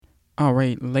All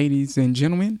right, ladies and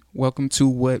gentlemen, welcome to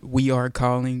what we are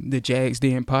calling the Jags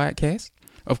Den Podcast.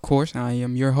 Of course, I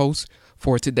am your host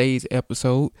for today's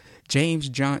episode, James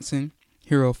Johnson,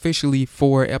 here officially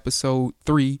for episode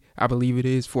 3, I believe it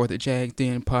is, for the Jags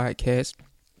Den Podcast,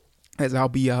 as I'll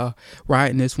be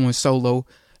riding this one solo.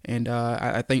 And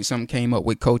I think something came up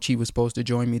with Coach. He was supposed to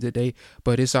join me today,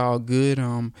 but it's all good.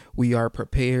 We are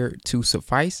prepared to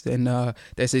suffice, and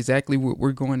that's exactly what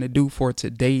we're going to do for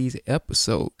today's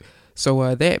episode.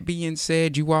 So that being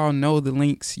said, you all know the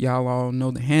links. Y'all all know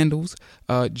the handles.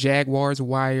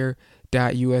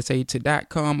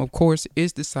 JaguarsWire.usa.com, of course,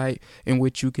 is the site in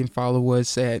which you can follow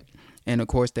us at. And, of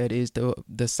course, that is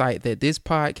the site that this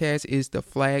podcast is the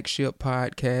flagship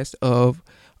podcast of.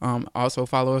 Also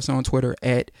follow us on Twitter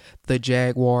at the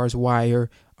Jaguars Wire,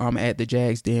 at the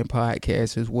Jags Den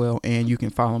Podcast as well. And you can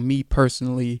follow me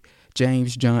personally,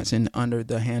 James Johnson, under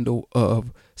the handle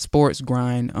of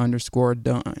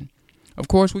sportsgrind_done. Of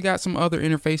course, we got some other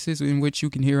interfaces in which you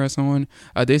can hear us on.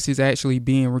 This is actually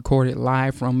being recorded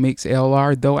live from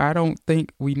MixLR, though I don't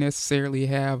think we necessarily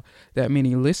have that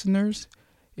many listeners.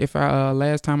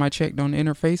 Last time I checked on the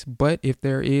interface, but if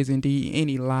there is indeed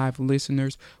any live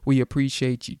listeners, we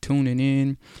appreciate you tuning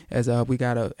in, as we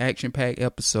got an action-packed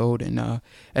episode. And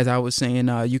as I was saying,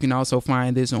 you can also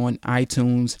find this on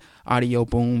iTunes, Audio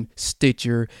Boom,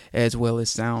 Stitcher, as well as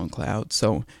SoundCloud.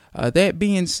 So that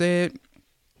being said,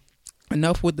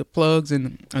 enough with the plugs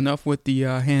and enough with the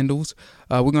handles.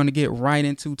 We're going to get right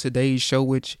into today's show,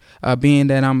 which being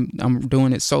that I'm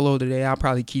doing it solo today, I'll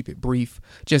probably keep it brief.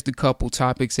 Just a couple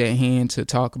topics at hand to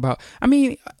talk about. I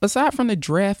mean, aside from the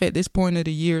draft at this point of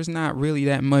the year, it's not really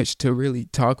that much to really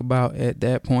talk about at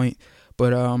that point.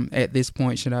 But at this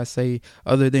point, should I say,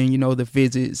 other than, the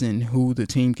visits and who the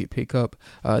team could pick up,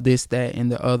 this, that, and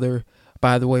the other.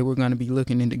 By the way, we're going to be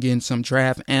looking into getting some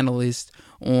draft analysts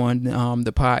on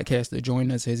the podcast to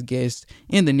join us as guests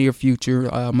in the near future,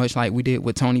 much like we did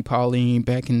with Tony Pauline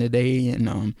back in the day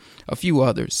and a few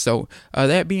others. So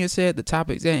that being said, the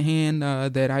topics at hand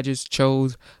that I just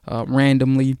chose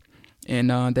randomly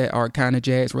and that are kind of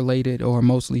Jags related or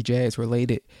mostly Jags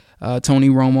related. Tony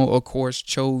Romo, of course,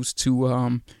 chose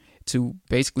to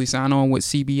basically sign on with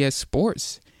CBS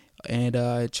Sports. And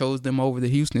chose them over the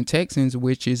Houston Texans,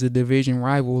 which is a division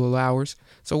rival of ours.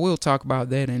 So we'll talk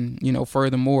about that. And,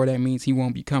 furthermore, that means he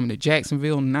won't be coming to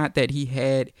Jacksonville. Not that he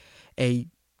had a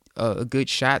good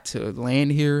shot to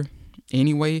land here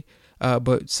anyway.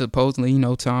 But supposedly,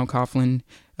 Tom Coughlin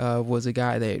was a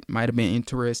guy that might have been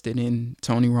interested in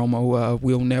Tony Romo.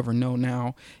 We'll never know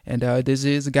now. And this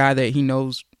is a guy that he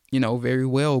knows, very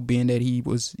well, being that he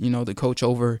was, the coach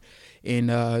over in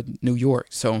New York.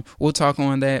 So we'll talk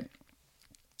on that.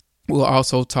 We'll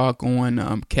also talk on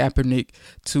Kaepernick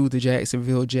to the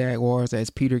Jacksonville Jaguars, as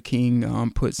Peter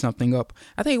King put something up.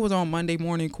 I think it was on Monday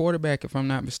Morning Quarterback, if I'm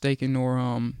not mistaken,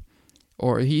 or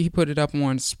he put it up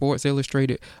on Sports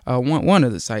Illustrated, one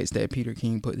of the sites that Peter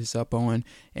King put this up on.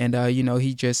 And,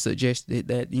 he just suggested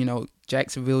that,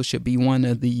 Jacksonville should be one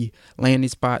of the landing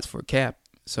spots for Cap.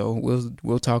 So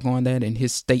we'll talk on that and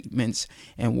his statements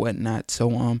and whatnot.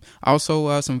 So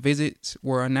also some visits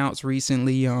were announced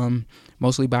recently,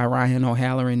 mostly by Ryan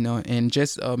O'Halloran, and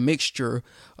just a mixture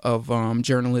of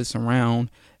journalists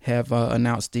around have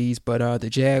announced these. But the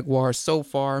Jaguars so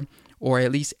far, or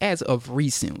at least as of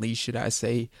recently, should I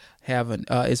say,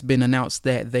 it's been announced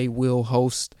that they will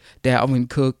host Dalvin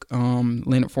Cook,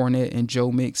 Leonard Fournette, and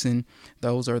Joe Mixon.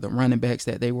 Those are the running backs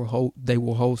that they will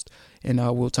host, and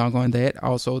we'll talk on that.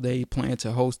 Also, they plan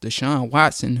to host Deshaun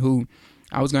Watson, who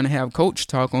I was going to have Coach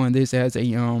talk on this as a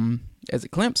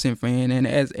Clemson fan and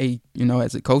as a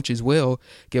coach as well,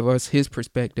 give us his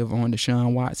perspective on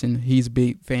Deshaun Watson. He's a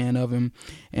big fan of him,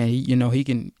 and he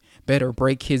can better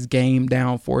break his game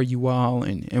down for you all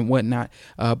and whatnot.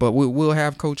 But we'll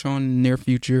have Coach on in the near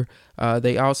future.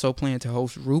 They also plan to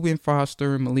host Reuben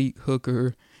Foster, Malik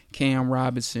Hooker, Cam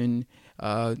Robinson,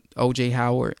 O.J.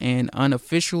 Howard, and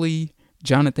unofficially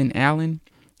Jonathan Allen.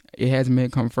 It hasn't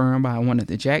been confirmed by one of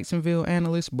the Jacksonville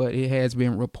analysts, but it has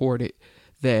been reported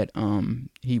that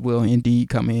he will indeed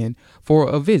come in for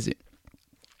a visit.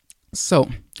 So,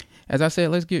 as I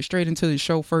said, let's get straight into the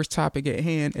show. First topic at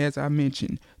hand, as I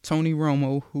mentioned, Tony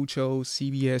Romo, who chose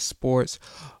CBS Sports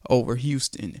over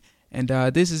Houston. And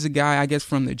this is a guy, I guess,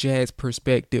 from the Jags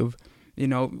perspective,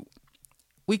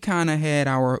 we kind of had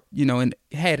and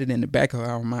had it in the back of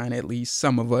our mind, at least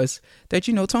some of us, that,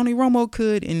 Tony Romo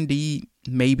could indeed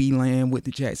maybe land with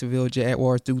the Jacksonville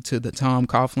Jaguars due to the Tom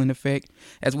Coughlin effect.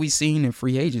 As we've seen in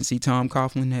free agency, Tom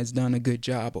Coughlin has done a good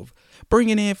job of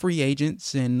bringing in free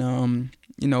agents and,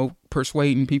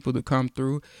 persuading people to come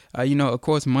through. Of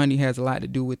course, money has a lot to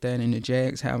do with that, and the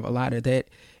Jags have a lot of that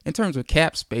in terms of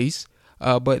cap space.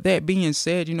 But that being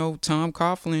said, Tom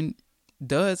Coughlin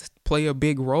does play a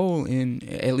big role in,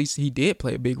 at least he did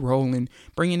play a big role in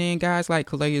bringing in guys like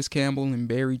Calais Campbell and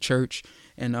Barry Church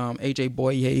and AJ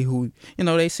Boye, who,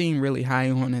 they seem really high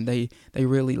on, and they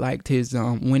really liked his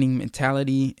winning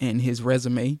mentality and his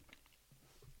resume.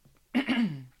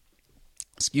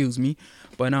 Excuse me.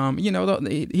 But,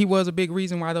 he was a big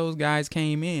reason why those guys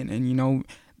came in. And,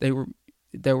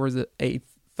 there was a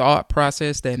thought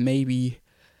process that maybe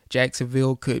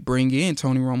Jacksonville could bring in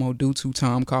Tony Romo due to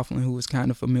Tom Coughlin, who was kind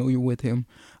of familiar with him.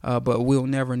 But we'll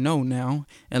never know now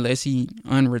unless he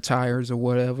unretires or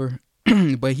whatever.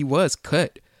 But he was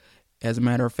cut, as a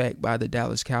matter of fact, by the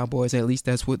Dallas Cowboys. At least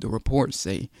that's what the reports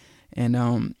say. And,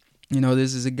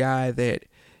 this is a guy that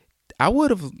I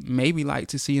would have maybe liked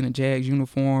to see in a Jags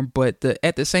uniform. But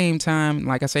at the same time,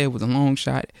 like I said, it was a long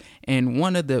shot. And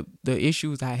one of the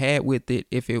issues I had with it,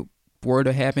 if it were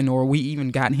to happen, or we even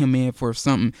got him in for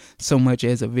something so much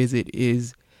as a visit,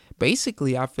 is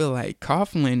basically I feel like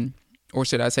Coughlin, or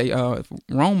should I say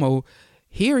Romo,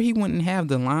 here he wouldn't have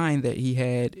the line that he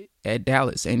had at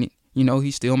Dallas, and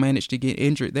he still managed to get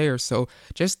injured there. So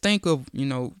just think of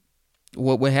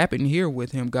what would happen here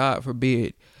with him. God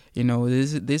forbid,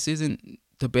 this isn't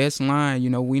the best line.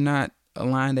 We're not a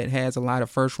line that has a lot of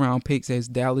first round picks as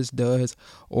Dallas does,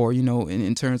 or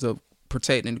in terms of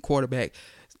protecting the quarterback.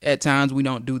 At times we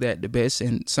don't do that the best,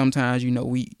 and sometimes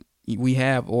we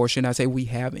have, or should I say we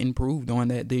have improved on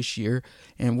that this year,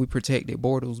 and we protected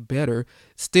Bortles better.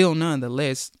 Still,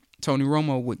 nonetheless, Tony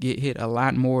Romo would get hit a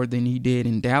lot more than he did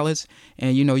in Dallas,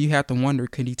 and you have to wonder,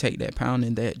 could he take that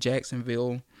pounding that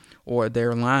Jacksonville or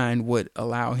their line would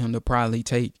allow him to probably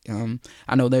take.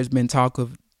 I know there's been talk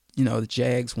of the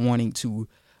Jags wanting to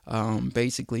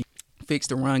basically fix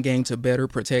the run game to better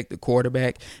protect the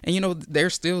quarterback. And,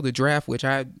 there's still the draft, which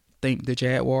I think the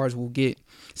Jaguars will get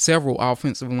several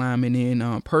offensive linemen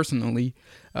in personally.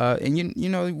 And,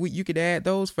 you could add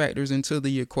those factors into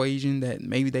the equation that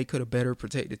maybe they could have better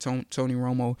protected Tony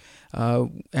Romo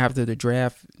after the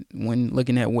draft when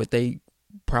looking at what they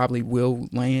probably will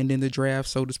land in the draft,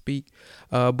 so to speak.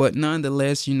 But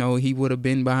nonetheless, he would have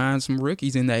been behind some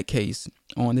rookies in that case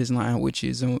on this line, which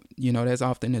is, that's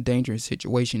often a dangerous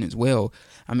situation as well.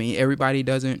 I mean, everybody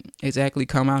doesn't exactly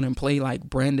come out and play like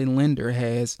Brandon Linder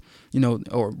has,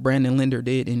 or Brandon Linder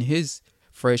did in his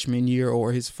freshman year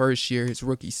or his first year, his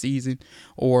rookie season,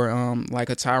 or like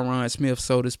a Tyron Smith,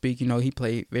 so to speak. He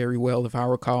played very well, if I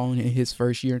recall, in his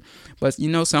first year. But,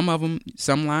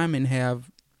 some linemen have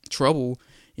trouble,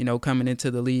 coming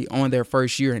into the league on their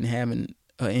first year and having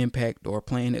an impact or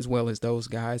playing as well as those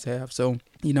guys have. So,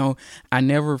 I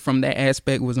never from that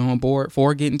aspect was on board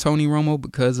for getting Tony Romo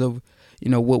because of,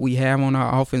 what we have on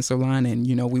our offensive line. And,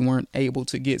 we weren't able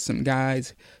to get some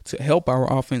guys to help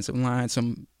our offensive line,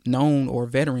 some known or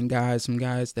veteran guys, some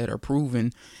guys that are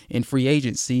proven in free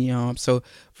agency. So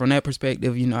from that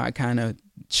perspective, I kind of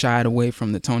shied away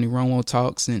from the Tony Romo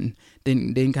talks and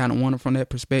didn't kind of want it from that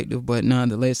perspective. But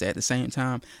nonetheless, at the same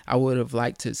time, I would have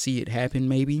liked to see it happen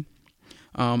maybe.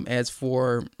 As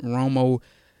for Romo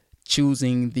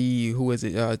choosing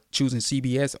choosing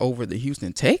CBS over the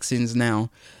Houston Texans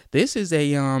now, this is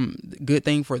a good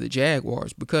thing for the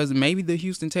Jaguars because maybe the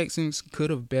Houston Texans could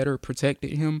have better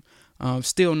protected him.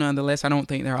 Still, nonetheless, I don't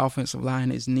think their offensive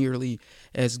line is nearly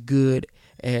as good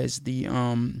as the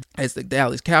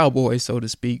Dallas Cowboys, so to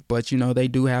speak. But, they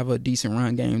do have a decent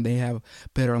run game. They have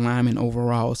better linemen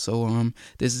overall. So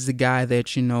this is a guy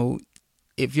that,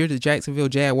 if you're the Jacksonville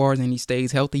Jaguars and he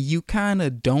stays healthy, you kind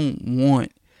of don't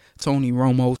want Tony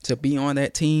Romo to be on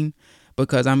that team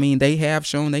because, they have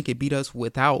shown they could beat us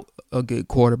without a good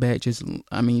quarterback. Just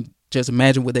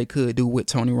imagine what they could do with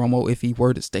Tony Romo if he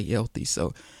were to stay healthy.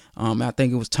 So, I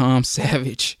think it was Tom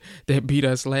Savage that beat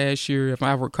us last year, if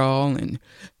I recall, and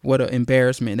what an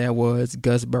embarrassment that was.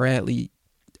 Gus Bradley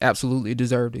absolutely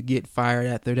deserved to get fired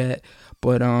after that.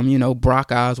 But, Brock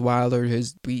Osweiler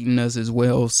has beaten us as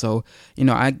well. So,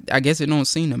 I guess it don't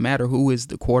seem to matter who is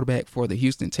the quarterback for the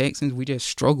Houston Texans. We just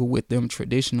struggle with them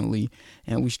traditionally,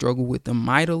 and we struggle with them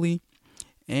mightily.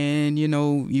 And,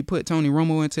 you put Tony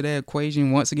Romo into that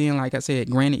equation. Once again, like I said,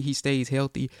 granted he stays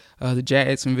healthy, the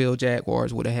Jacksonville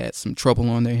Jaguars would have had some trouble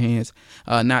on their hands,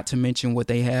 not to mention what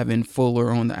they have in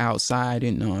Fuller on the outside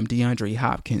and DeAndre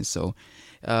Hopkins. So,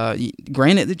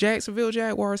 granted, the Jacksonville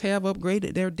Jaguars have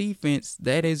upgraded their defense.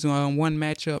 That is one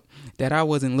matchup that I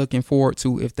wasn't looking forward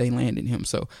to if they landed him.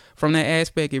 So, from that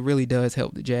aspect, it really does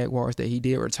help the Jaguars that he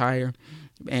did retire.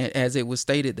 And as it was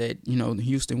stated that,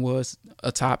 Houston was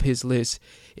atop his list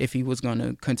if he was going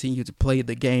to continue to play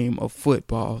the game of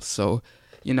football. So,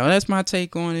 that's my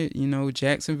take on it.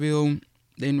 Jacksonville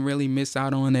didn't really miss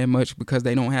out on that much because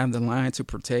they don't have the line to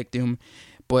protect him.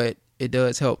 But it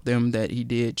does help them that he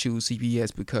did choose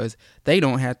CBS because they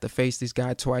don't have to face this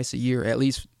guy twice a year, at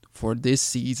least for this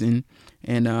season,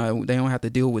 and they don't have to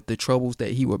deal with the troubles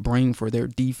that he would bring for their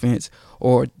defense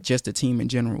or just the team in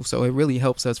general. So it really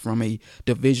helps us from a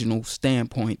divisional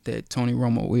standpoint that Tony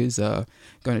Romo is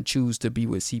going to choose to be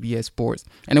with CBS Sports.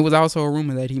 And it was also a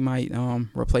rumor that he might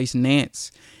replace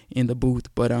Nance in the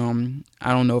booth, but I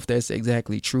don't know if that's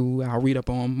exactly true. I'll read up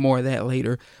on more of that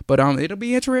later, but it'll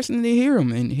be interesting to hear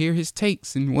him and hear his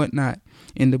takes and whatnot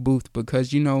in the booth because,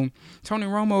 Tony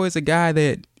Romo is a guy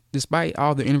that, despite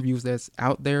all the interviews that's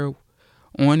out there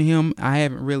on him, I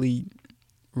haven't really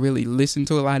listened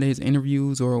to a lot of his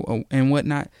interviews and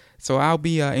whatnot. So I'll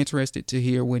be interested to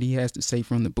hear what he has to say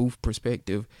from the booth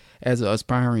perspective as an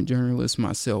aspiring journalist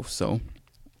myself. So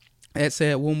that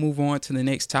said, we'll move on to the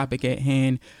next topic at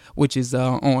hand, which is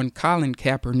on Colin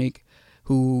Kaepernick,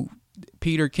 who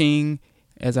Peter King,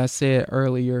 as I said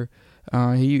earlier,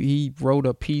 he wrote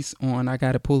a piece on, I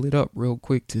got to pull it up real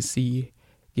quick to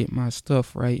get my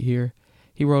stuff right here.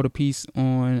 He wrote a piece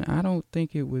on, I don't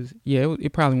think it was,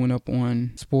 it probably went up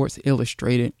on Sports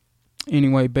Illustrated.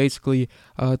 Anyway, basically,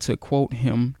 to quote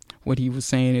him, what he was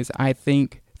saying is, I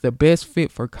think the best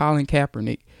fit for Colin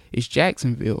Kaepernick is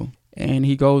Jacksonville. And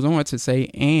he goes on to say,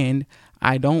 and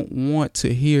I don't want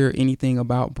to hear anything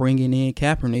about bringing in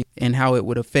Kaepernick and how it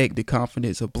would affect the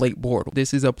confidence of Blake Bortles.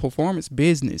 This is a performance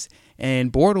business,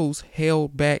 and Bortles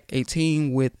held back a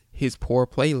team with his poor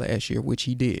play last year, which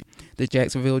he did. The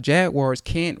Jacksonville Jaguars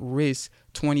can't risk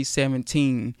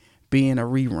 2017 being a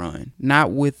rerun,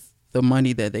 not with the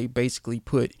money that they basically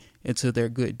put into their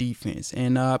good defense.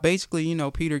 And basically,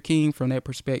 Peter King from that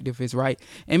perspective is right.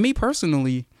 And me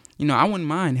personally, I wouldn't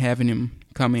mind having him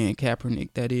come in,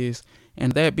 Kaepernick, that is.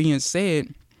 And that being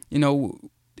said,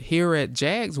 here at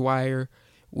Jags Wire,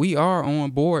 we are on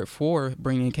board for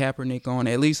bringing Kaepernick on.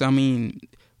 At least,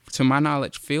 to my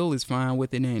knowledge, Phil is fine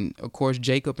with it, and of course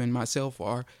Jacob and myself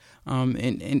are.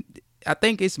 And I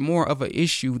think it's more of an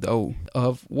issue though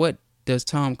of what does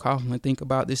Tom Coughlin think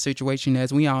about this situation.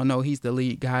 As we all know, he's the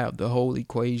lead guy of the whole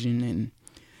equation,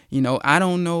 and I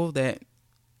don't know that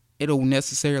it'll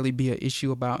necessarily be an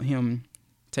issue about him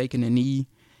taking a knee,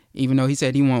 even though he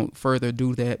said he won't further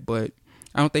do that. But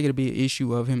I don't think it'll be an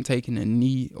issue of him taking a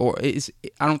knee,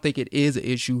 I don't think it is an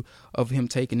issue of him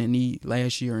taking a knee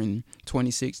last year in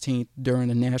 2016 during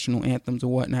the national anthems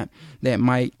or whatnot. That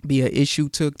might be an issue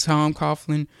to Tom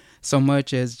Coughlin, so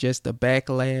much as just the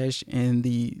backlash and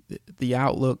the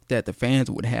outlook that the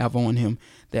fans would have on him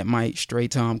that might stray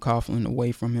Tom Coughlin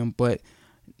away from him. But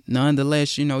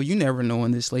nonetheless, you never know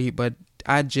in this league, but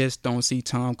I just don't see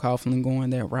Tom Coughlin going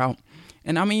that route.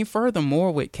 And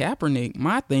furthermore, with Kaepernick,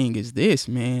 my thing is this,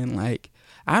 man. Like,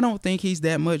 I don't think he's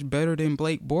that much better than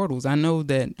Blake Bortles. I know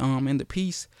that in the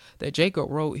piece that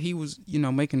Jacob wrote, he was,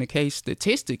 making the case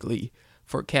statistically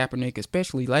for Kaepernick,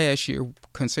 especially last year,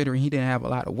 considering he didn't have a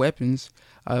lot of weapons,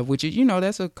 which is,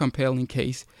 that's a compelling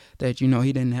case that, he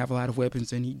didn't have a lot of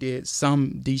weapons and he did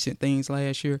some decent things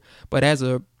last year. But as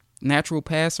a natural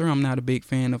passer, I'm not a big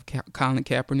fan of Colin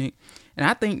Kaepernick. And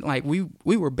I think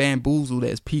we were bamboozled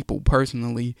as people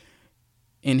personally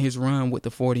in his run with the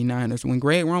 49ers. When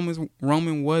Greg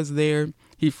Roman was there,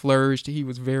 he flourished. He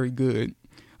was very good.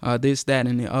 This, that,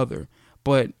 and the other.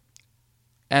 But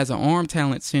as an arm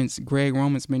talent since Greg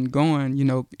Roman's been gone,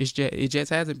 it just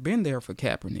hasn't been there for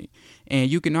Kaepernick.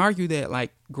 And you can argue that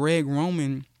Greg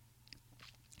Roman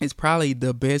is probably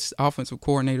the best offensive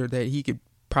coordinator that he could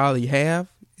probably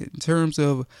have in terms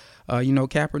of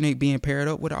Kaepernick being paired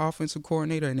up with an offensive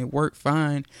coordinator, and it worked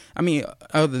fine.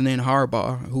 Other than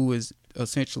Harbaugh, who is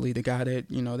essentially the guy that,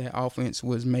 that offense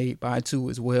was made by too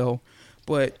as well.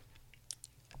 But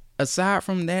aside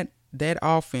from that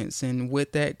offense and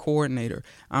with that coordinator,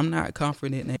 I'm not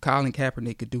confident that Colin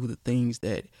Kaepernick could do the things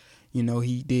that,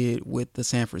 he did with the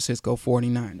San Francisco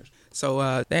 49ers.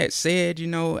 So that said,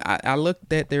 I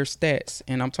looked at their stats,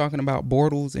 and I'm talking about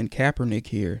Bortles and Kaepernick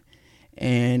here.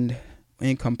 And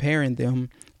in comparing them,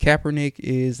 Kaepernick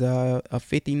is a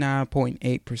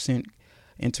 59.8%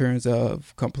 in terms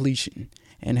of completion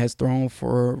and has thrown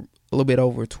for a little bit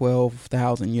over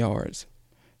 12,000 yards.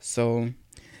 So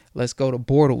let's go to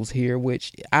Bortles here,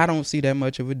 which I don't see that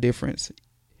much of a difference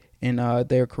in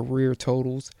their career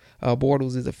totals.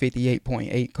 Bortles is a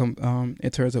 58.8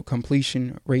 in terms of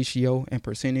completion ratio and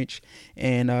percentage,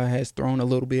 and has thrown a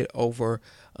little bit over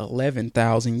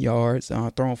 11,000 yards,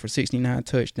 thrown for 69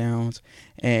 touchdowns,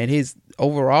 and his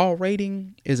overall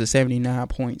rating is a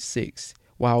 79.6,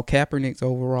 while Kaepernick's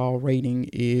overall rating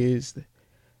is,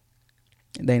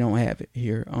 they don't have it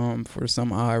here for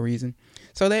some odd reason.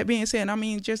 So that being said, I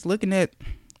mean, just looking at,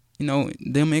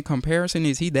 them in comparison,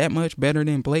 is he that much better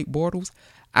than Blake Bortles?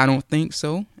 I don't think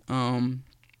so.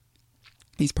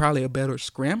 He's probably a better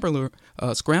scrambler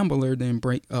than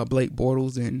Blake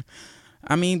Bortles, and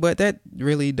I mean, but that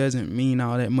really doesn't mean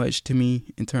all that much to me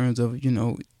in terms of,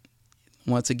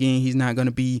 once again, he's not going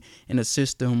to be in a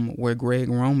system where Greg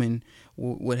Roman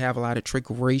would have a lot of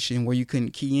trickery where you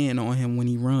couldn't key in on him when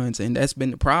he runs. And that's been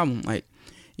the problem. Like,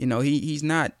 he's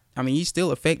not, I mean, he's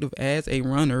still effective as a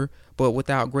runner, but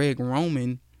without Greg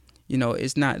Roman,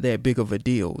 it's not that big of a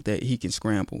deal that he can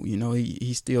scramble.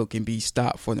 He still can be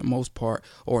stopped for the most part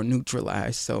or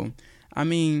neutralized. So, I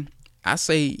mean, I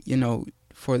say,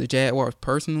 for the Jaguars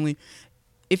personally,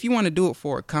 if you want to do it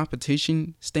for a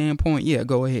competition standpoint, yeah,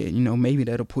 go ahead. Maybe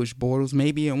that'll push Bortles.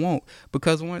 Maybe it won't.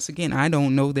 Because once again, I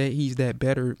don't know that he's that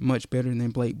much better than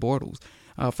Blake Bortles.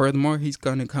 Furthermore, he's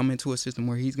going to come into a system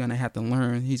where he's going to have to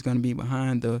learn. He's going to be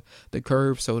behind the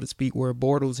curve, so to speak, where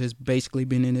Bortles has basically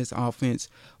been in this offense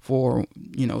for,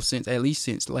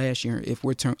 since last year, if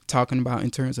we're talking about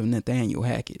in terms of Nathaniel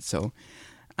Hackett. So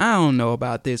I don't know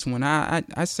about this one.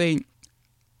 I say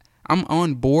I'm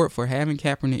on board for having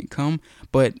Kaepernick come,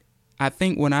 but I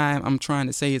think what I'm trying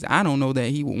to say is I don't know that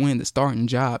he would win the starting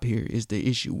job here is the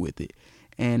issue with it.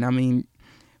 And I mean,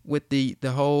 with the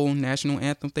whole national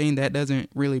anthem thing, that doesn't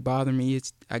really bother me.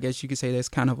 I guess you could say that's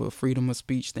kind of a freedom of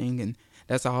speech thing, and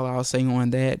that's all I'll say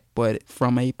on that. But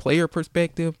from a player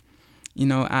perspective,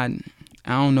 I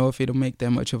don't know if it'll make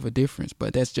that much of a difference,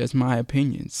 but that's just my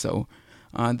opinion. So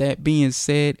that being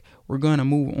said, we're going to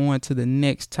move on to the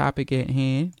next topic at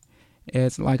hand.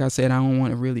 As like I said, I don't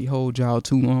want to really hold y'all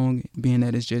too long, being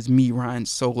that it's just me riding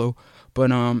solo. But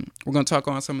we're going to talk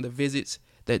on some of the visits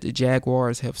that the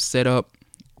Jaguars have set up.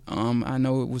 I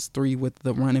know it was 3 with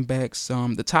the running backs,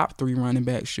 the top 3 running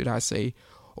backs, should I say,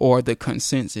 or the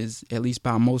consensus, at least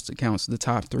by most accounts, the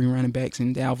top 3 running backs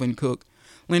in Dalvin Cook,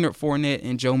 Leonard Fournette,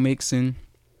 and Joe Mixon.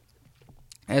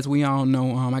 As we all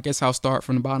know, I guess I'll start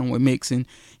from the bottom with Mixon.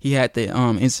 He had the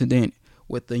incident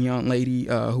with the young lady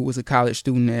who was a college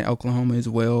student at Oklahoma as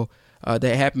well. That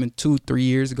happened 2-3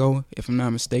 years ago, if I'm not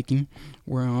mistaken,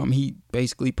 where he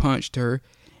basically punched her,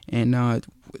 and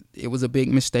it was a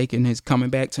big mistake, and his coming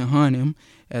back to hunt him.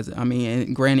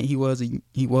 And granted, he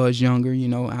was younger.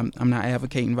 I'm not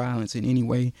advocating violence in any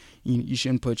way. You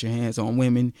shouldn't put your hands on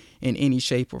women in any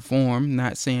shape or form.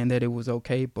 Not saying that it was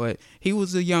okay, but he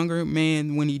was a younger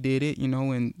man when he did it.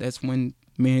 And that's when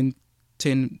men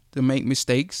tend to make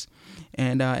mistakes,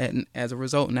 and as a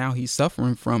result, now he's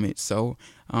suffering from it. So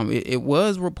it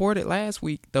was reported last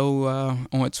week, though,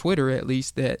 on Twitter at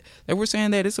least, that they were saying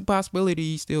that it's a possibility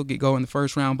he still could go in the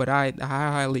first round, but I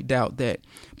highly doubt that.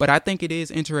 But I think it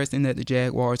is interesting that the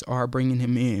Jaguars are bringing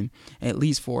him in, at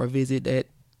least for a visit that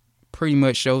pretty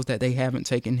much shows that they haven't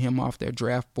taken him off their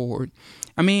draft board.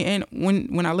 I mean, and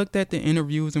when I looked at the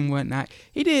interviews and whatnot,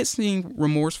 he did seem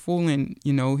remorseful, and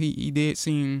he did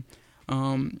seem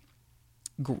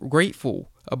grateful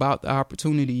about the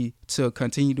opportunity to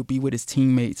continue to be with his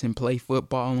teammates and play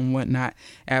football and whatnot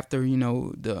after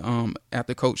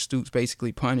after Coach Stoops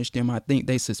basically punished him. I think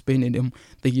they suspended him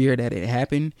the year that it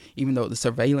happened, even though the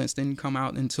surveillance didn't come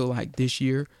out until like this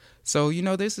year. So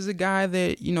this is a guy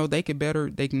that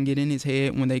they can get in his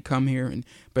head when they come here and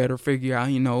better figure out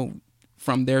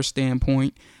from their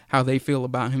standpoint how they feel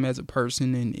about him as a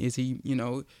person, and is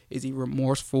he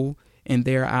remorseful in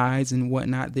their eyes and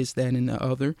whatnot, this, that, and the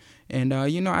other. And,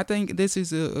 I think this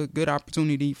is a good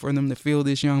opportunity for them to feel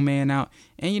this young man out.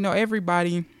 And,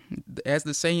 everybody, as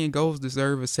the saying goes,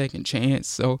 deserve a second chance.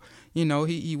 So,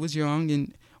 he was young,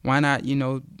 and why not,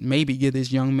 maybe give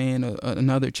this young man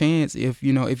another chance if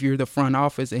you're the front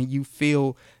office and you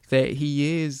feel that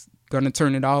he is going to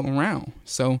turn it all around.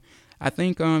 So I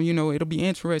think, it'll be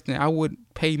interesting. I would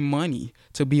pay money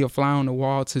to be a fly on the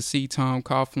wall to see Tom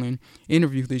Coughlin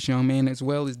interview this young man, as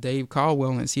well as Dave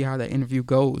Caldwell, and see how that interview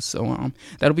goes. So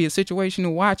that'll be a situation to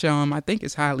watch. I think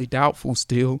it's highly doubtful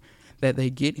still that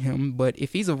they get him, but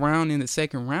if he's around in the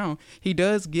second round, he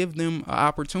does give them an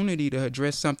opportunity to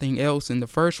address something else in the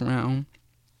first round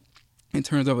in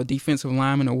terms of a defensive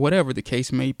lineman or whatever the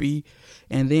case may be.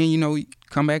 And then,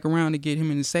 come back around to get him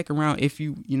in the second round if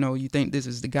you think this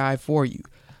is the guy for you.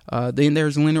 Then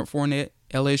there's Leonard Fournette,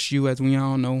 LSU, as we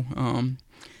all know.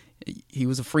 he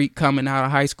was a freak coming out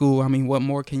of high school. I mean, what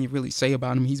more can you really say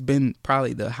about him? He's been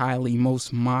probably the highly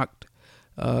most mocked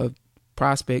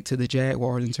prospect to the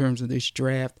Jaguars in terms of this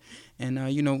draft. And,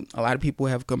 a lot of people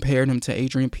have compared him to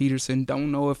Adrian Peterson.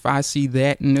 Don't know if I see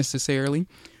that necessarily,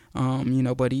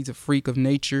 but he's a freak of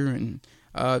nature. And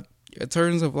in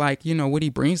terms of, what he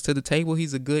brings to the table,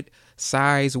 he's a good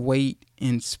size, weight,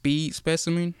 and speed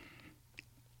specimen.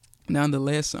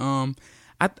 Nonetheless,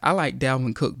 I like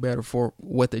Dalvin Cook better for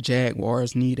what the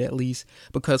Jaguars need, at least,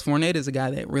 because Fournette is a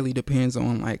guy that really depends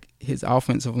on his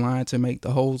offensive line to make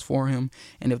the holes for him.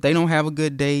 And if they don't have a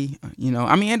good day,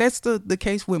 and that's the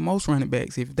case with most running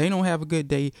backs. If they don't have a good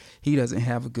day, he doesn't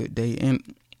have a good day.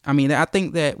 And I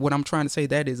think that what I'm trying to say,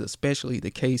 that is especially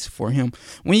the case for him.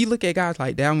 When you look at guys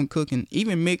like Dalvin Cook and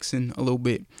even Mixon a little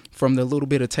bit, from the little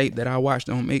bit of tape that I watched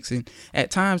on Mixon,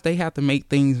 at times they have to make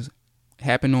things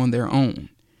happen on their own.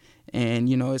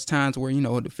 And, it's times where,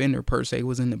 a defender per se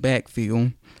was in the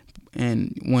backfield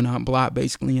and went on block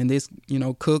basically. And this,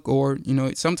 Cook or,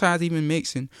 sometimes even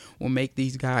Mixon will make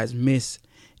these guys miss.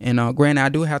 And granted, I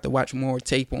do have to watch more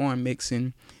tape on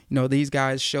Mixon. These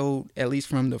guys showed, at least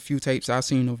from the few tapes I've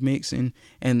seen of Mixon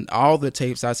and all the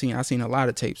tapes I've seen a lot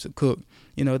of tapes of Cook.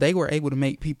 They were able to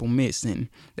make people miss, and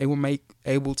they were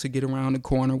able to get around the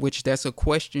corner, which that's a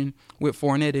question with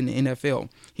Fournette in the NFL.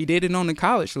 He did it on the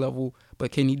college level,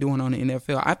 but can he do it on the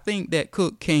NFL? I think that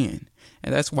Cook can,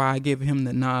 and that's why I give him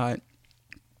the nod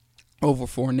over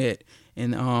Fournette.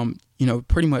 And,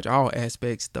 pretty much all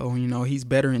aspects, though. He's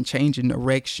better in changing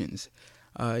directions,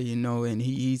 and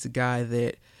he's a guy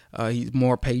that he's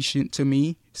more patient to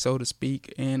me, so to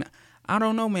speak. And I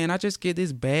don't know, man. I just get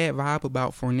this bad vibe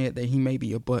about Fournette that he may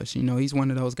be a bust. He's one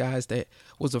of those guys that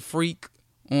was a freak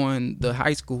on the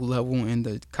high school level and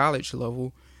the college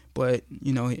level, but,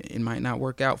 it might not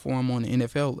work out for him on the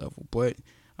NFL level. But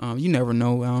you never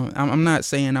know. I'm not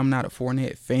saying I'm not a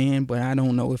Fournette fan, but I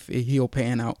don't know if he'll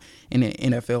pan out in the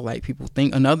NFL like people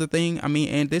think. Another thing,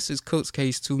 and this is Cook's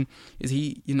case too, is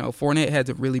Fournette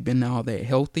hasn't really been all that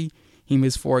healthy. He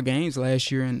missed 4 games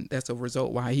last year, and that's a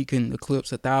result why he couldn't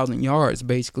eclipse 1,000 yards,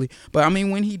 basically. But,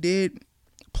 when he did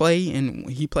play, and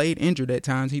he played injured at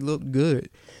times, he looked good.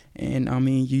 And,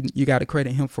 you got to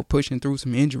credit him for pushing through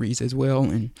some injuries as well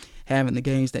and having the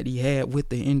games that he had with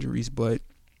the injuries. But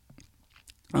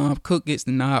Cook gets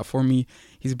the nod for me.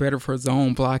 He's better for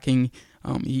zone blocking.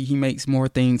 He makes more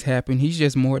things happen. He's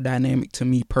just more dynamic to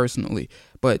me personally.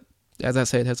 But, as I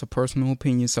said, that's a personal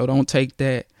opinion, so don't take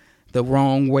that the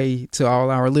wrong way to all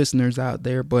our listeners out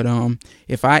there. But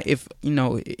if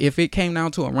it came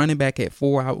down to a running back at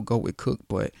 4, I would go with Cook.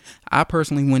 But I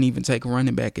personally wouldn't even take a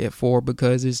running back at 4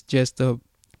 because it's just a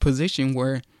position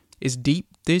where it's deep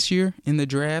this year in the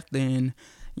draft. And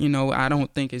I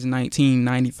don't think it's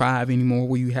 1995 anymore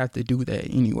where you have to do that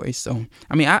anyway. So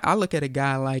I look at a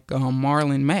guy like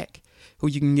Marlon Mack, who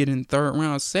you can get in the 3rd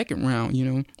round, 2nd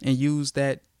round, and use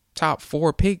that top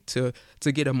 4 pick to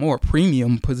get a more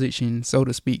premium position, so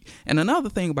to speak. And another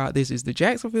thing about this is the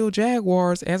Jacksonville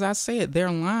Jaguars, as I said,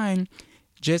 their line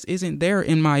just isn't there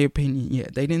in my opinion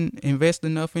yet. They didn't invest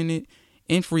enough in it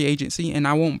in free agency, and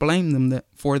I won't blame them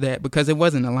for that because it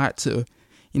wasn't a lot to,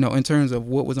 in terms of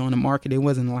what was on the market, it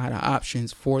wasn't a lot of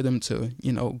options for them to,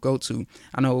 go to.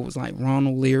 I know it was like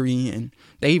Ronald Leary, and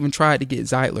they even tried to get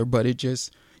Zeitler, but it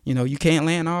just, you can't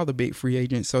land all the big free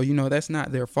agents. So, that's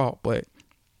not their fault, but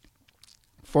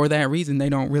for that reason, they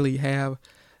don't really have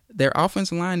their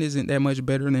offensive line isn't that much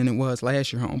better than it was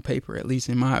last year on paper, at least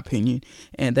in my opinion.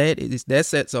 And that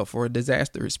sets up for a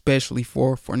disaster, especially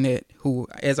for Fournette, who,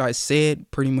 as I said,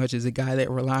 pretty much is a guy that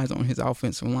relies on his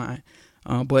offensive line.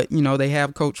 But they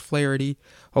have Coach Flaherty.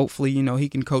 Hopefully, he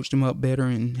can coach them up better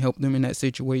and help them in that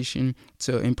situation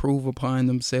to improve upon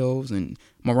themselves. And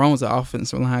Marone's an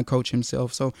offensive line coach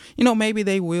himself. So, maybe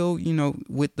they will,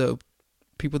 with the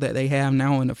people that they have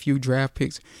now and a few draft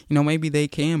picks, maybe they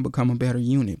can become a better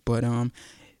unit. But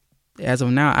as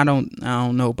of now, I don't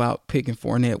know about picking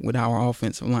Fournette with our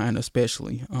offensive line,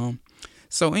 especially.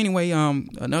 So anyway,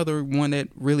 another one that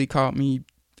really caught me,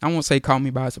 I won't say caught me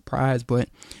by surprise, but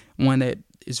one that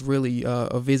is really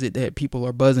a visit that people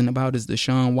are buzzing about is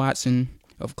Deshaun Watson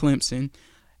of Clemson.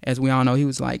 As we all know, he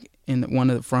was in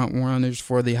one of the front runners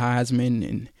for the Heisman,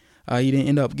 and he didn't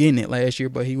end up getting it last year,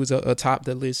 but he was atop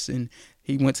the list, and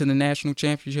he went to the national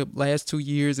championship last 2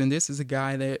 years. And this is a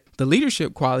guy that the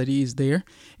leadership quality is there.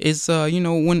 It's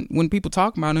when people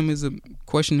talk about him, is a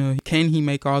question of can he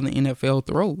make all the NFL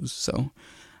throws. So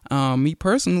me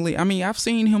personally, I've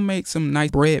seen him make some nice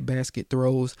breadbasket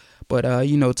throws, but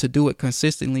to do it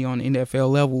consistently on the NFL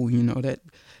level,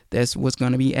 that's what's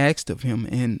going to be asked of him.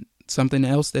 And something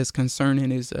else that's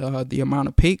concerning is the amount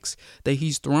of picks that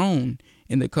he's thrown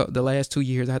in the last 2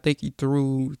 years. I think he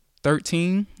threw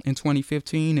 13 in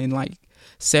 2015 and like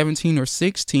 17 or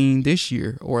 16 this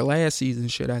year, or last season,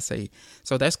 should I say.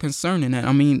 So that's concerning.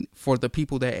 I mean, for the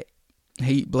people that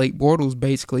hate Blake Bortles,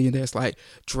 basically, and that's like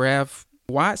draft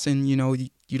Watson, you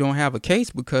don't have a case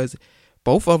because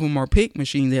both of them are pick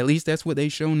machines. At least that's what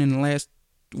they've shown in the last,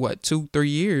 2-3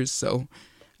 years. So,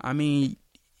 I mean,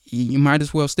 you might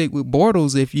as well stick with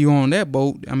Bortles if you're on that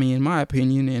boat, I mean, in my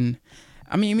opinion. And,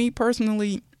 I mean, me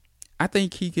personally, I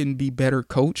think he can be better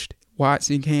coached.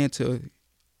 Watson can to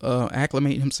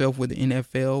acclimate himself with the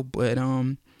NFL, but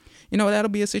that'll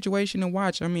be a situation to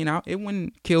watch. I mean, it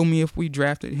wouldn't kill me if we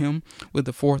drafted him with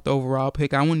the 4th overall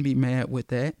pick. I wouldn't be mad with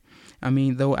that. I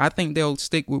mean, though, I think they'll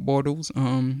stick with Bortles.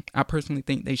 I personally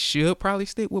think they should probably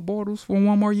stick with Bortles for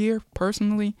one more year,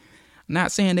 personally.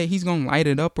 Not saying that he's going to light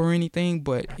it up or anything,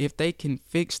 but if they can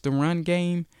fix the run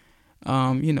game,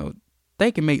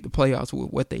 they can make the playoffs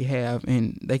with what they have,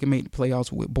 and they can make the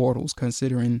playoffs with Bortles,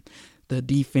 considering the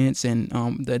defense and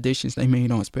the additions they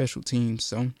made on special teams.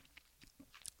 So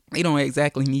they don't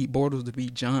exactly need Bortles to be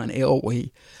John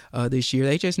Elway this year.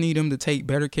 They just need him to take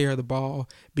better care of the ball,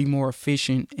 be more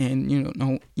efficient, and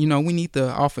we need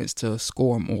the offense to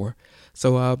score more.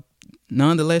 So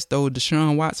nonetheless, though,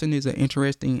 Deshaun Watson is an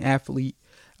interesting athlete.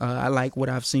 I like what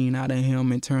I've seen out of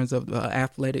him in terms of the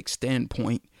athletic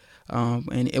standpoint.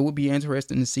 And it would be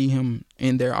interesting to see him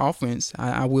in their offense.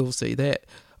 I will say that,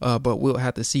 but we'll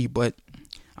have to see. But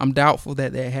I'm doubtful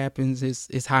that happens.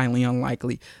 It's highly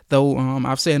unlikely. Though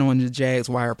I've said on the Jags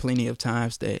Wire plenty of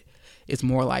times that it's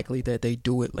more likely that they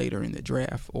do it later in the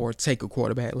draft or take a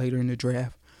quarterback later in the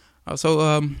draft.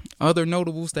 So other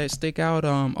notables that stick out,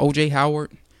 O.J.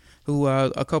 Howard, who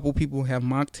a couple people have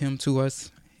mocked him to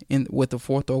us with the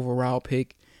 4th overall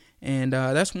pick. And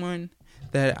that's one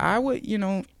that I would,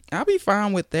 I'll be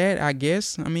fine with that, I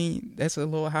guess. I mean, that's a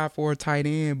little high for a tight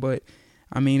end, but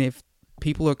I mean, if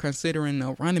people are considering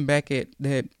a running back at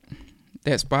that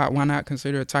spot, why not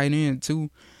consider a tight end too?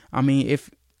 I mean, if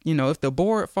the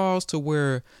board falls to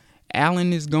where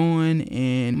Allen is going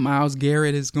and Myles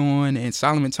Garrett is going and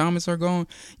Solomon Thomas are going,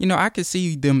 I could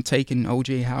see them taking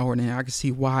O.J. Howard, and I could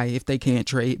see why if they can't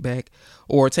trade back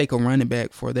or take a running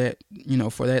back for that,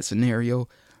 for that scenario.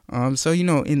 So,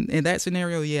 in that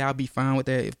scenario, yeah, I'll be fine with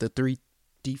that if the 3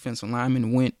 defensive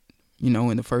linemen went, in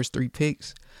the first 3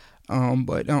 picks.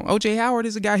 But O.J. Howard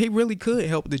is a guy, he really could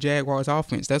help the Jaguars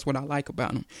offense. That's what I like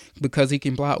about him, because he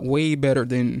can block way better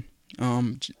than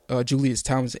Julius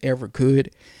Thomas ever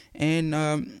could. And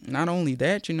not only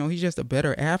that, he's just a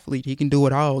better athlete. He can do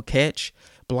it all, catch,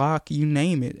 block, you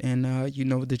name it. And,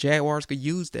 the Jaguars could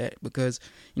use that because,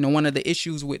 one of the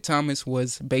issues with Thomas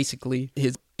was basically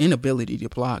his inability to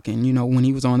block. And, when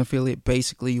he was on the field, it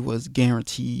basically was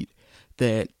guaranteed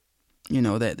that,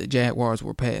 that the Jaguars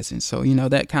were passing. So,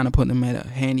 that kind of put them at a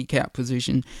handicap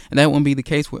position. And that wouldn't be the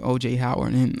case with O.J.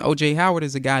 Howard. And O.J. Howard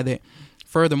is a guy that,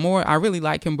 furthermore, I really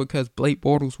like him because Blake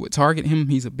Bortles would target him.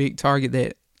 He's a big target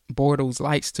that Bortles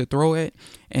likes to throw at,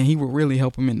 and he would really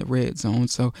help him in the red zone.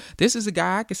 So this is a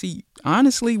guy I can see,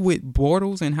 honestly, with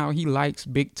Bortles and how he likes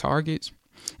big targets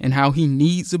and how he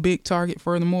needs a big target,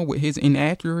 furthermore, with his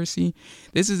inaccuracy.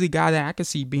 This is a guy that I can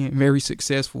see being very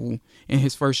successful in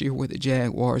his first year with the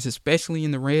Jaguars, especially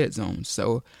in the red zone.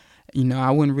 So,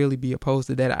 I wouldn't really be opposed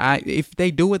to that. If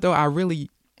they do it, though,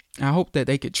 I hope that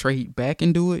they could trade back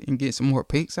and do it and get some more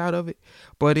picks out of it.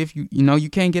 But if you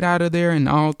can't get out of there and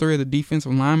all 3 of the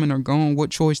defensive linemen are gone,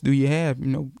 what choice do you have,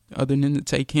 other than to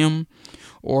take him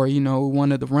or,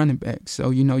 one of the running backs? So,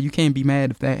 you can't be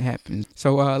mad if that happens.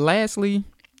 So, lastly,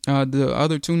 the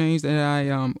other 2 names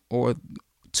that or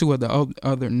 2 of the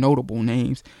other notable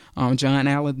names, John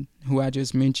Allen, who I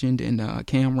just mentioned, and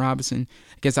Cam Robinson.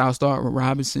 I guess I'll start with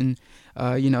Robinson.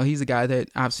 He's a guy that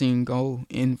I've seen go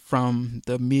in from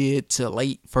the mid to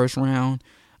late first round.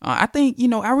 I think,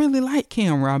 I really like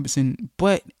Cam Robinson,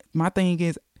 but my thing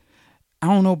is, I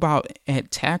don't know about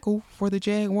at tackle for the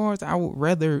Jaguars. I would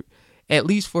rather, at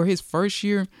least for his first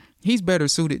year, he's better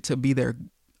suited to be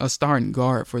a starting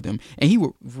guard for them. And he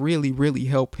would really, really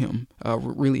help them,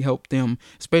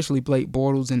 especially Blake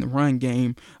Bortles in the run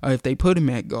game, if they put him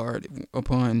at guard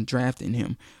upon drafting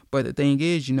him. But the thing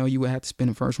is, you would have to spend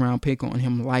a first round pick on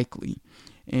him likely.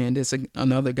 And it's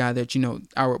another guy that,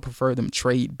 I would prefer them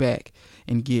trade back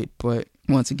and get. But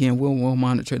once again, we'll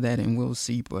monitor that and we'll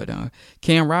see. But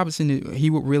Cam Robinson, he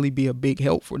would really be a big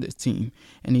help for this team.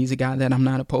 And he's a guy that I'm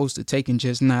not opposed to taking,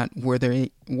 just not where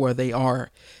they are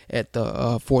at the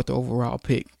 4th overall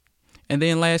pick. And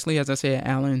then lastly, as I said,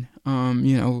 Allen,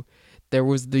 there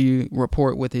was the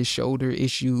report with his shoulder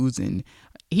issues, and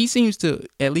he seems to,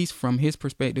 at least from his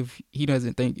perspective, he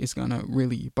doesn't think it's going to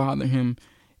really bother him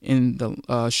in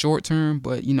the short term,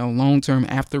 but long term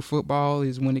after football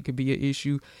is when it could be an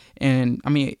issue. And I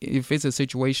mean, if it's a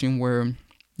situation where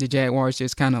the Jaguars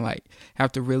just kind of like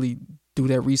have to really do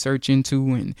that research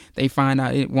into, and they find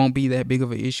out it won't be that big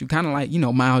of an issue, kind of like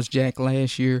Miles Jack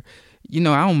last year, I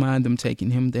don't mind them taking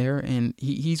him there, and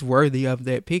he's worthy of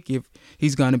that pick if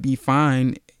he's gonna be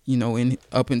fine, in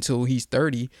up until he's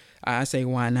 30. I say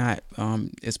why not,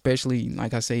 especially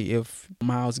like I say, if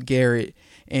Myles Garrett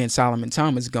and Solomon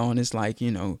Thomas gone, it's like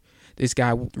this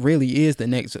guy really is the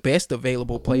next best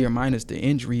available player minus the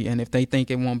injury, and if they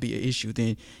think it won't be an issue,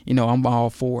 then I'm all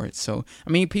for it. So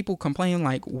I mean, people complain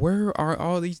like, where are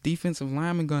all these defensive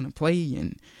linemen gonna play?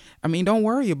 And I mean, don't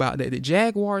worry about that. The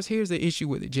Jaguars, here's the issue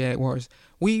with the Jaguars.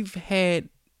 We've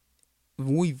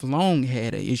long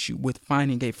had an issue with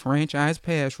finding a franchise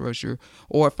pass rusher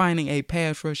or finding a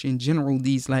pass rusher in general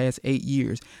these last 8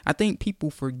 years. I think people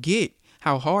forget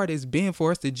how hard it's been for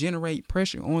us to generate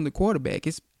pressure on the quarterback.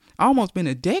 It's almost been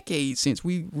a decade since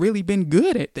we've really been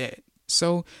good at that.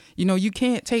 So, you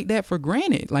can't take that for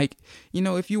granted. Like,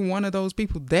 if you're one of those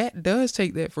people that does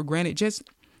take that for granted, just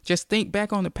think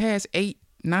back on the past 8,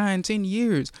 9, 10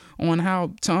 years on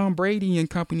how Tom Brady and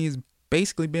company has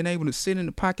basically been able to sit in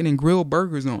the pocket and grill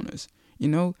burgers on us,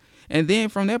 And then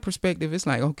from that perspective, it's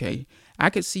like, okay, I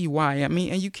could see why. I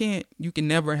mean, and you can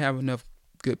never have enough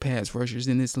good pass rushers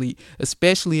in this league,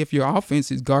 especially if your offense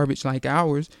is garbage like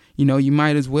ours. You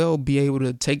might as well be able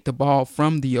to take the ball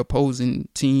from the opposing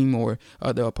team or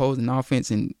the opposing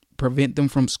offense and prevent them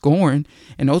from scoring.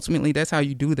 And ultimately, that's how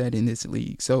you do that in this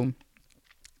league. So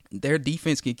their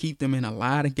defense can keep them in a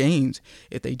lot of games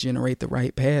if they generate the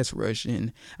right pass rush.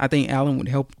 And I think Allen would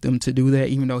help them to do that,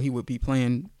 even though he would be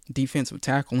playing defensive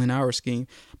tackle in our scheme.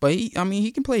 But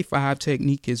he can play 5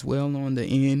 technique as well on the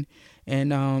end.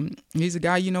 And he's a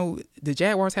guy, the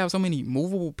Jaguars have so many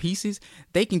movable pieces,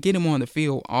 they can get him on the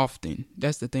field often.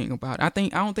 That's the thing about it. I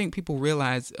don't think people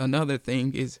realize another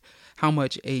thing is how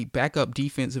much a backup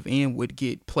defensive end would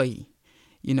get play.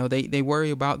 They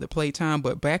worry about the play time,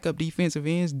 but backup defensive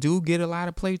ends do get a lot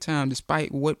of play time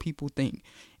despite what people think.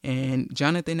 And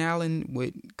Jonathan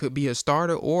Allen could be a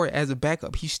starter, or as a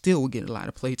backup, he still would get a lot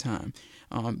of play time.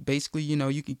 Basically,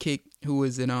 you can kick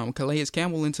Calais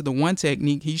Campbell into the one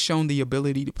technique. He's shown the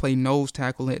ability to play nose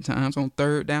tackle at times on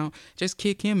third down. Just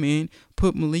kick him in,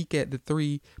 put Malik at the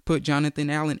 3, put Jonathan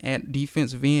Allen at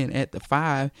defensive end at the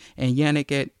 5, and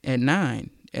Yannick at 9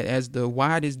 as the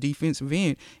widest defensive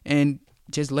end, and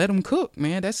just let them cook,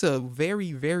 man. That's a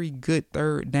very, very good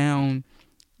third down,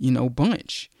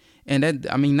 bunch. And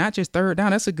that, I mean, not just third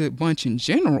down, that's a good bunch in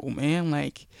general, man.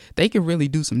 Like, they could really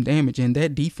do some damage, and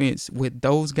that defense with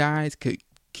those guys could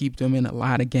keep them in a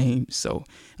lot of games. So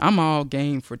I'm all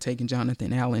game for taking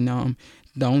Jonathan Allen.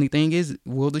 The only thing is,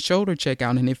 will the shoulder check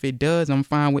out? And if it does, I'm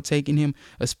fine with taking him,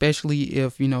 especially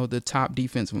if, the top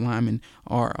defensive linemen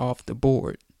are off the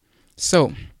board.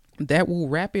 So that will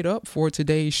wrap it up for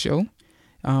today's show.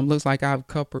 Looks like I've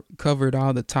covered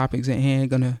all the topics at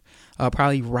hand. Gonna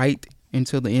probably write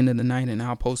until the end of the night, and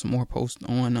I'll post some more posts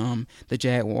on the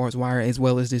Jaguars Wire as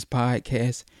well as this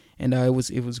podcast. And it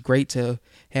was great to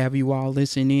have you all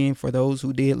listen in. For those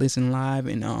who did listen live,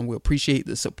 and we appreciate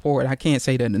the support. I can't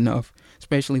say that enough,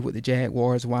 especially with the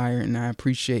Jaguars Wire, and I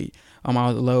appreciate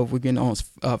all the love we're getting on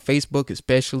Facebook,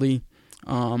 especially.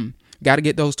 Got to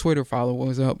get those Twitter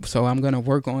followers up, so I'm gonna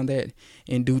work on that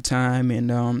in due time.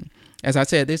 And as I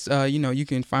said, this you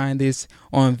can find this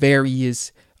on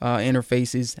various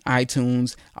interfaces: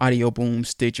 iTunes, Audio Boom,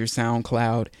 Stitcher,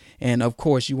 SoundCloud, and of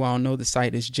course, you all know the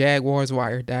site is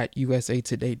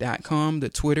jaguarswire.usatoday.com. The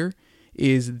Twitter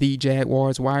is the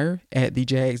Jaguars Wire, at the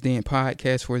Jags Den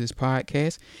Podcast for this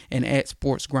podcast, and at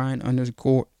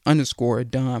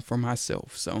 @sportsgrind_Don for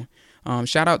myself. So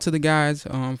shout out to the guys,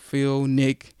 Phil,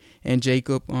 Nick, and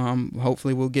Jacob.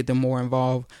 Hopefully we'll get them more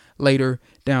involved later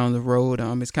down the road.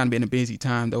 It's kind of been a busy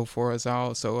time though for us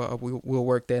all, so we'll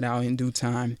work that out in due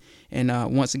time. And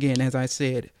once again, as I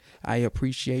said, I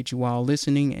appreciate you all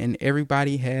listening, and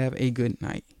everybody have a good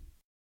night.